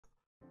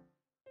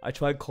I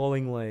tried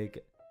calling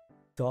like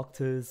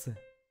doctors.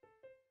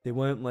 They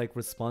wouldn't like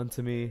respond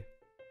to me.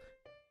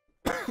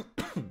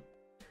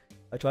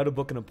 I tried to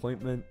book an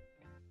appointment.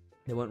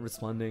 They weren't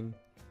responding.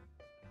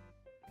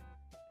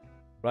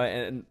 Right,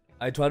 and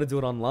I tried to do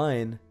it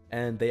online,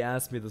 and they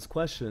asked me this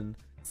question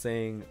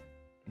saying,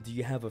 do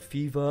you have a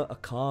fever, a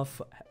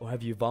cough, or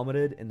have you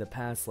vomited in the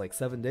past like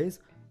 7 days?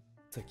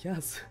 It's like,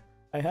 yes,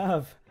 I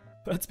have.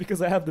 But that's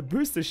because I have the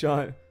booster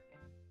shot.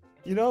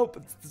 You know,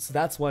 but so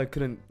that's why I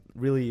couldn't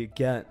really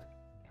get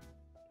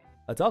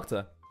a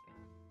doctor.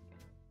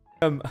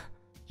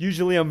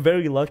 Usually I'm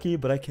very lucky,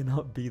 but I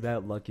cannot be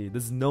that lucky.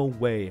 There's no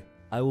way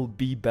I will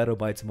be better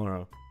by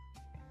tomorrow.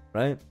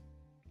 Right?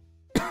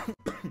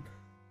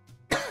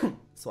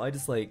 So I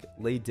just like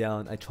laid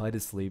down, I tried to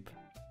sleep,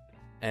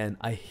 and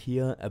I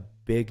hear a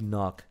big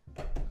knock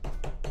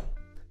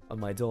on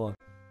my door.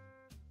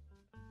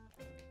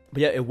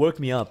 But yeah, it woke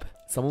me up.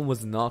 Someone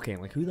was knocking.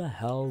 Like, who the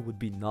hell would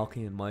be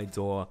knocking on my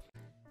door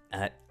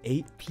at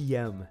 8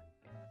 p.m.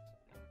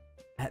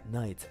 at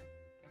night?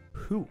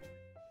 Who?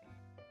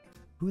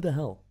 Who the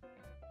hell?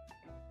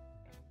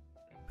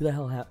 Who the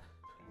hell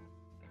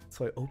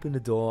So I opened the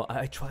door.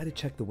 I tried to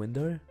check the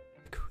window.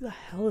 Like, who the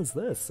hell is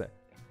this?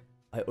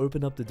 I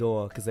opened up the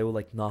door because they were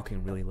like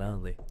knocking really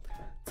loudly.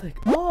 It's like,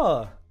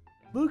 oh,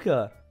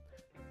 Luca.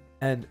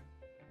 And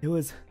it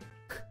was...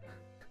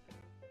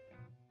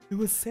 it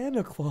was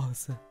Santa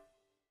Claus.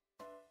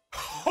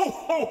 Ho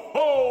ho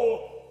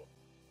ho!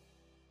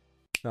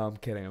 No, I'm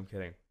kidding, I'm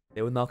kidding.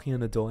 They were knocking on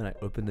the door and I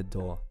opened the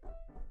door.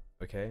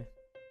 Okay?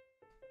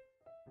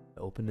 I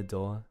opened the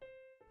door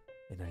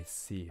and I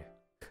see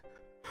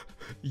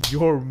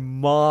your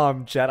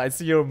mom, chat. I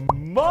see your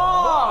mom!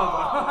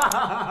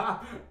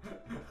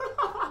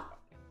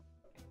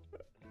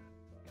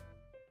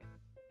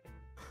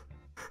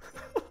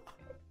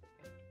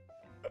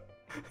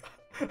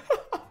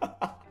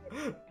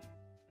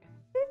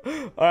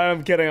 Alright,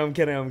 I'm kidding,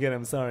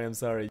 I'm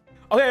sorry.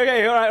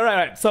 Okay,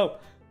 alright. So,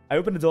 I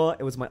opened the door,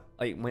 it was my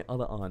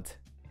other aunt.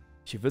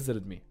 She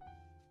visited me.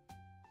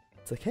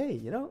 It's like, hey,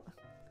 you know,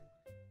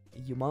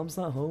 your mom's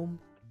not home.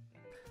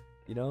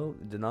 You know,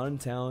 they're not in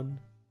town.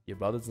 Your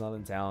brother's not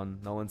in town.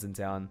 No one's in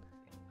town.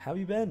 How have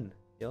you been?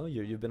 You know,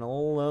 you've been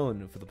all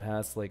alone for the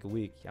past, like, a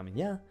week. I mean,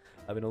 yeah,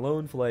 I've been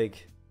alone for,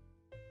 like,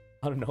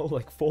 I don't know,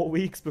 like 4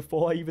 weeks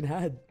before I even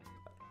had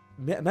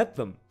met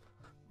them.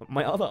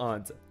 My other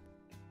aunt.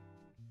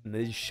 And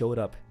they just showed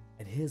up.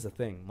 And here's the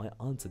thing. My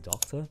aunt's a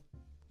doctor.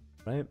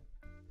 Right?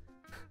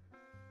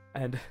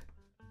 And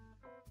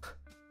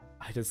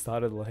I just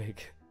started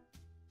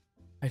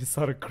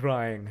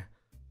crying.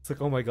 It's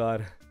like, oh my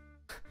god.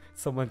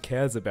 Someone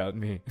cares about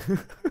me.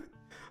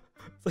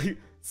 It's like,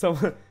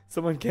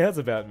 someone cares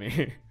about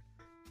me.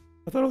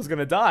 I thought I was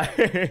gonna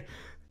die.